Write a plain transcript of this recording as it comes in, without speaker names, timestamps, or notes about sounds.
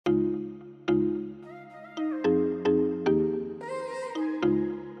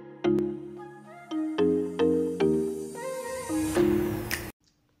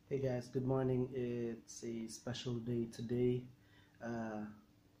morning. It's a special day today.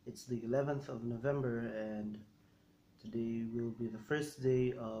 It's the 11th of November, and today will be the first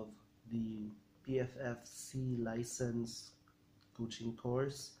day of the PFFC license coaching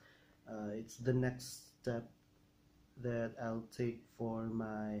course. It's the next step that I'll take for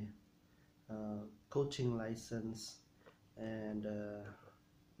my coaching license, and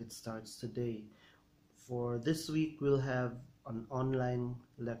it starts today. For this week, we'll have an online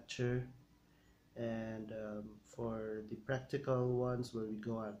lecture, and for the practical ones where we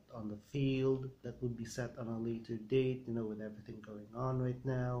go out on the field, that would be set on a later date, with everything going on right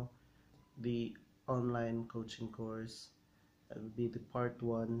now. The online coaching course, that would be the part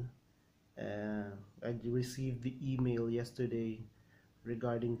 1. I received the email yesterday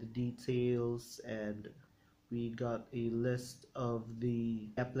regarding the details, and we got a list of the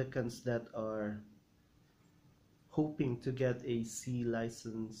applicants that are hoping to get a C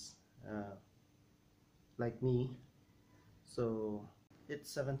license, like me. So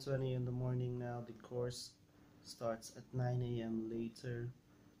it's 7:20 in the morning now. The course starts at 9 a.m. later.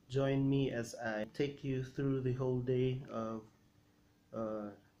 Join me as I take you through the whole day of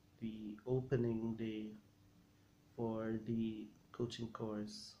the opening day for the coaching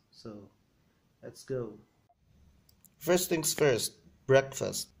course. So let's go. First things first,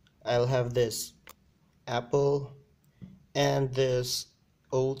 breakfast. I'll have this apple and this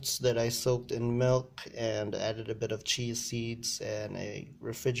oats that I soaked in milk and added a bit of chia seeds, and I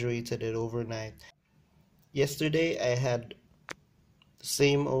refrigerated it overnight. Yesterday I had the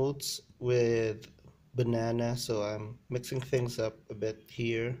same oats with banana, so I'm mixing things up a bit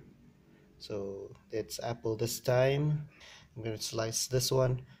here. So it's apple this time. I'm gonna slice this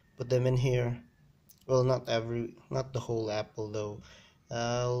one, put them in here. Well, not the whole apple though.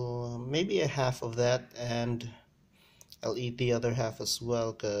 Maybe a half of that, and I'll eat the other half as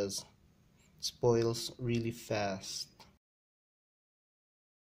well because it spoils really fast.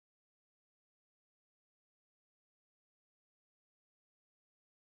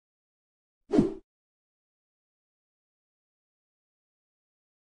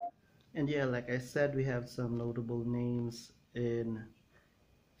 And yeah, like I said, we have some notable names in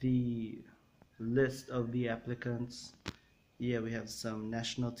the list of the applicants. Yeah, we have some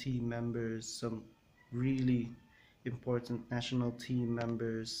national team members, some really important national team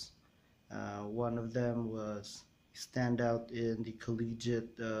members. One of them was standout in the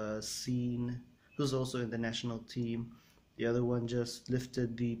collegiate scene, who's also in the national team. The other one just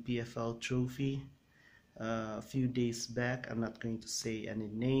lifted the PFL trophy a few days back. I'm not going to say any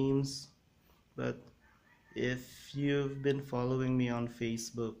names, but if you've been following me on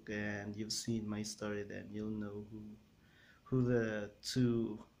Facebook and you've seen my story, then you'll know who the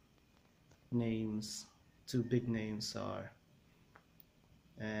two big names are.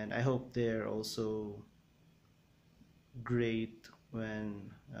 And I hope they're also great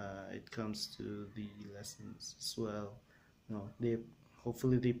when it comes to the lessons as well.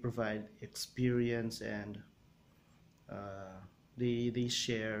 Hopefully they provide experience, and they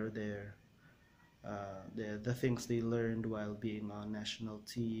share the things they learned while being on national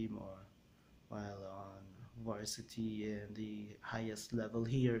team or while on varsity in the highest level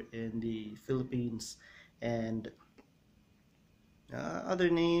here in the Philippines. And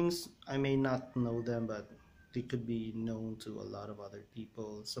other names, I may not know them, but they could be known to a lot of other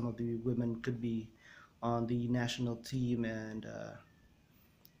people. Some of the women could be on the national team, and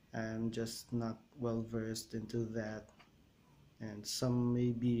I'm just not well versed into that. And some may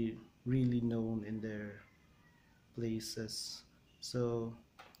be really known in their places. So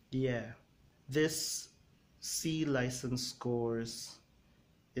yeah, this C license course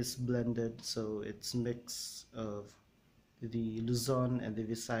is blended, so it's mix of the Luzon and the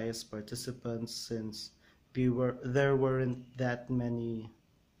Visayas participants, since there weren't that many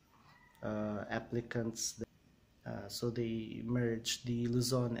applicants, so they merged the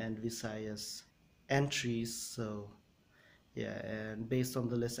Luzon and Visayas entries. So yeah, and based on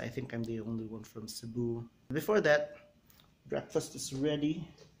the list, I think I'm the only one from Cebu. Before that, breakfast is ready.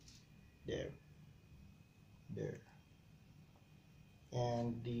 There,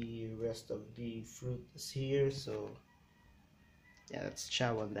 and the rest of the fruit is here, so yeah, let's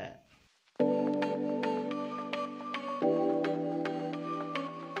chow on that.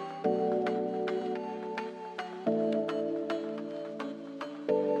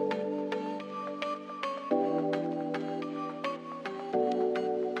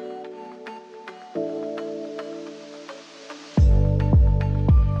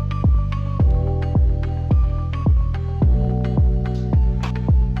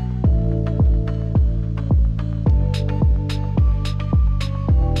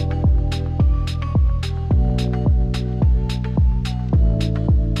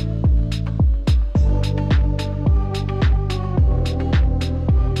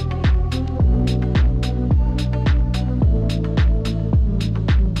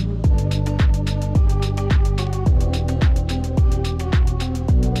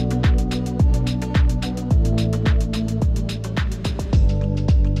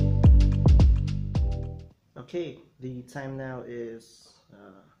 Okay, the time now is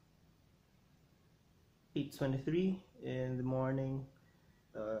 8:23 in the morning.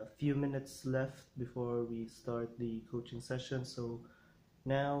 A few minutes left before we start the coaching session, so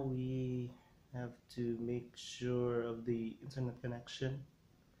now we have to make sure of the internet connection.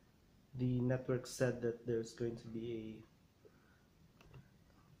 The network said that there's going to be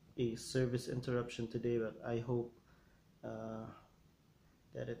a service interruption today, but I hope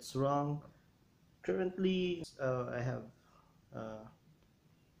that it's wrong. Currently, I have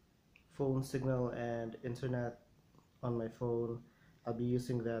phone signal and internet on my phone. I'll be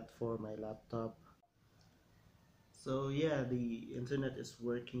using that for my laptop. So yeah, the internet is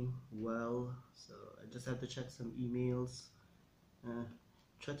working well, so I just have to check some emails,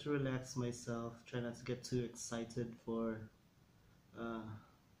 try to relax myself, try not to get too excited for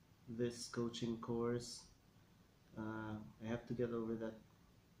this coaching course. I have to get over that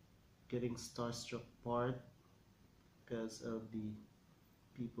getting starstruck part because of the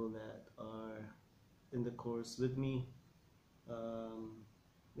people that are in the course with me.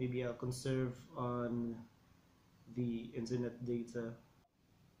 Maybe I'll conserve on the internet data.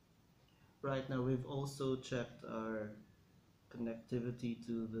 Right now we've also checked our connectivity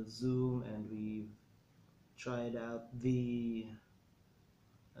to the Zoom, and we've tried out the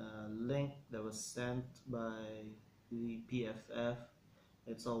link that was sent by the PFF.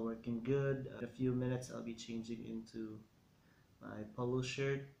 It's all working good. In a few minutes I'll be changing into my polo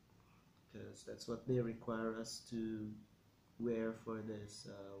shirt because that's what they require us to wear for this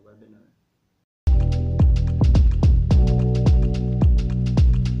webinar.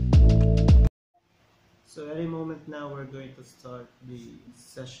 So any moment now we're going to start the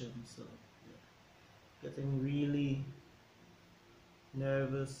session, so yeah. Getting really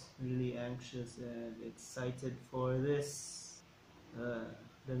nervous, really anxious and excited for this.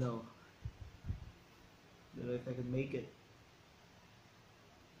 Don't know if I can make it.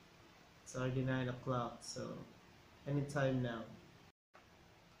 It's already 9 o'clock, so anytime now.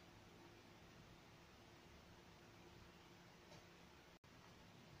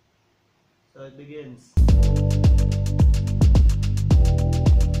 So it begins.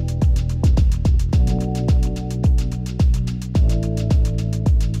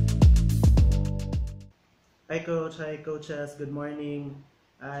 Hi Coach, hi Coaches, good morning.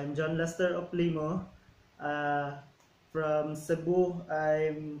 I'm John Lester Oplimo from Cebu.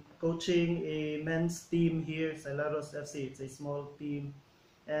 I'm coaching a men's team here, Celaros FC. It's a small team.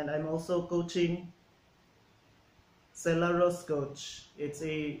 And I'm also coaching Celaros Coach. It's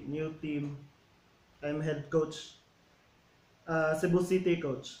a new team. I'm head coach. Cebu City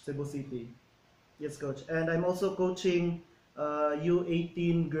Coach. Cebu City. Yes, Coach. And I'm also coaching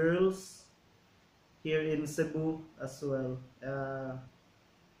U18 girls here in Cebu as well.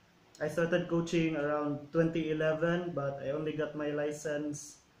 I started coaching around 2011, but I only got my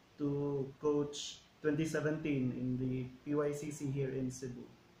license to coach 2017 in the PYCC here in Cebu.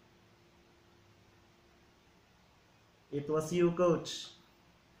 It was you, Coach.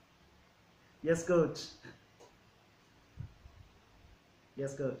 Yes, Coach.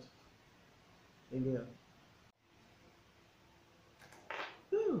 Yes, Coach. Thank you.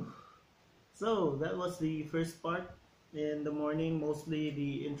 Whew. So that was the first part in the morning, mostly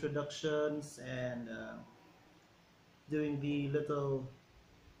the introductions and doing the little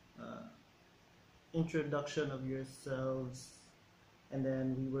introduction of yourselves, and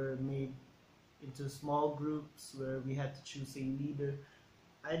then we were made into small groups where we had to choose a leader.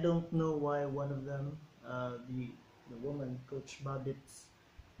 I don't know why one of them, the woman, Coach Babitz,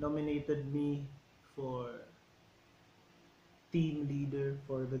 nominated me for team leader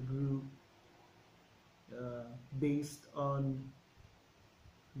for the group based on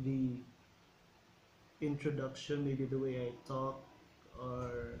the introduction, maybe the way I talk,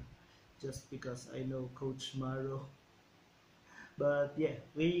 or just because I know Coach Maro. But yeah,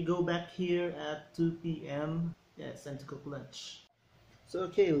 we go back here at 2 p.m. Yeah, it's time to cook lunch. So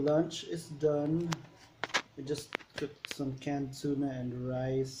okay, lunch is done. I just cooked some canned tuna and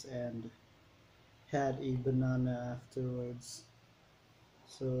rice and had a banana afterwards.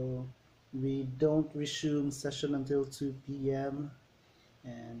 So we don't resume session until 2 p.m.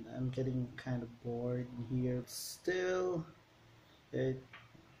 and I'm getting kind of bored here. Still, it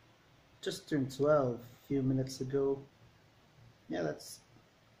just turned 12 a few minutes ago. Yeah, let's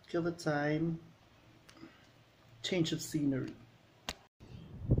kill the time. Change of scenery.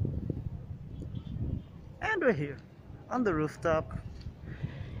 And we're here on the rooftop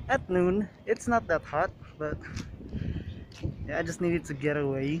at noon. It's not that hot, but yeah, I just needed to get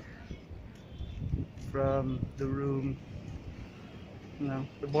away from the room. You know,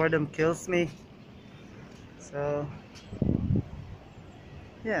 the boredom kills me. So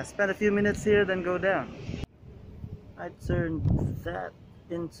yeah, spend a few minutes here, then go down. I turned that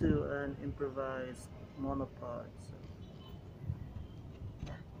into an improvised monopod. So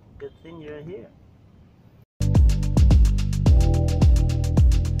good thing you're here.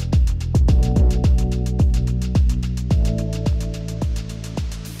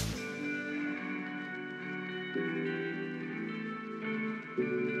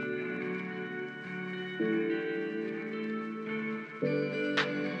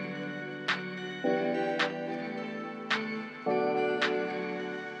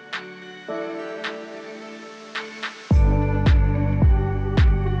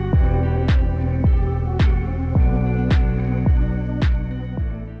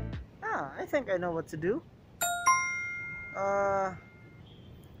 I think I know what to do.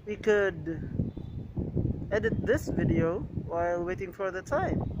 We could edit this video while waiting for the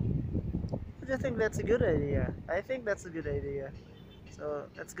time. Don't you think that's a good idea? I think that's a good idea. So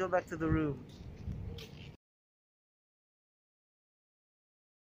let's go back to the room.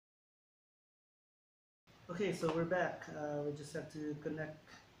 Okay, so we're back. We just have to connect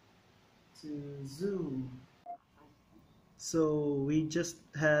to Zoom. So we just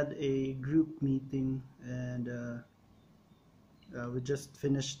had a group meeting, and we just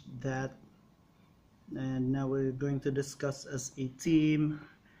finished that, and now we're going to discuss as a team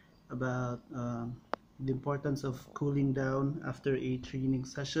about the importance of cooling down after a training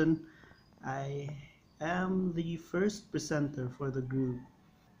session. I am the first presenter for the group.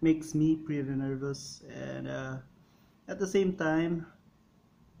 Makes me pretty nervous, and at the same time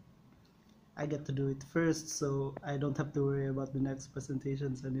I get to do it first, so I don't have to worry about the next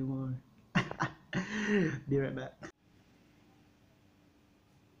presentations anymore. Be right back.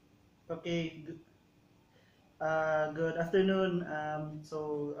 Okay, good afternoon.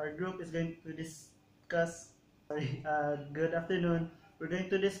 So our group is going to discuss. Sorry. Good afternoon. We're going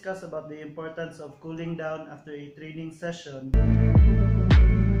to discuss about the importance of cooling down after a training session.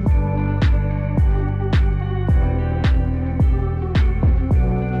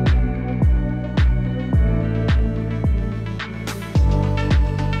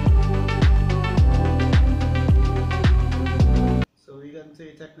 So we got into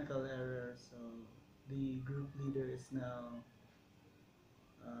a technical error. So the group leader is now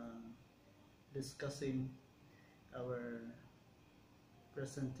discussing our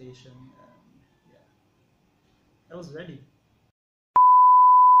presentation, and yeah, I was ready.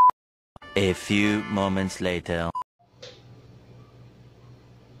 A few moments later.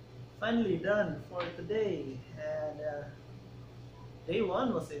 Finally done for today, and day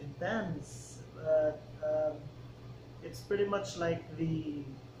one was intense, but it's pretty much like the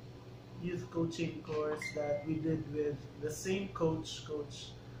youth coaching course that we did with the same coach,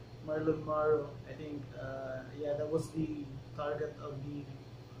 Coach Marlon Maro. I think, yeah, that was the target of the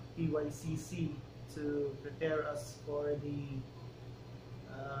PYCC, to prepare us for the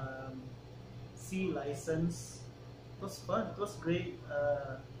C license. It was fun, it was great.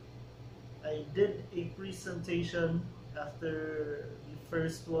 I did a presentation after the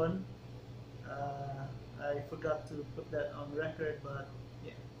first one. I forgot to put that on record, but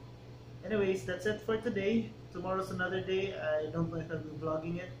yeah. Anyways, that's it for today. Tomorrow's another day. I don't know if I'll be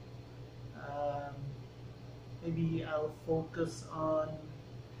vlogging it. Um, Maybe I'll focus on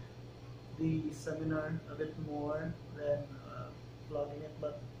the seminar a bit more than vlogging it,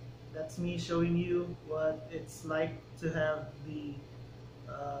 but that's me showing you what it's like to have the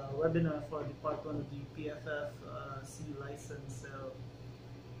webinar for the part 1 of the PFF C license. So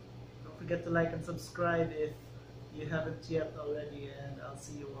don't forget to like and subscribe if you haven't yet already, and I'll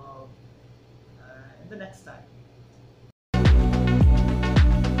see you all in the next time.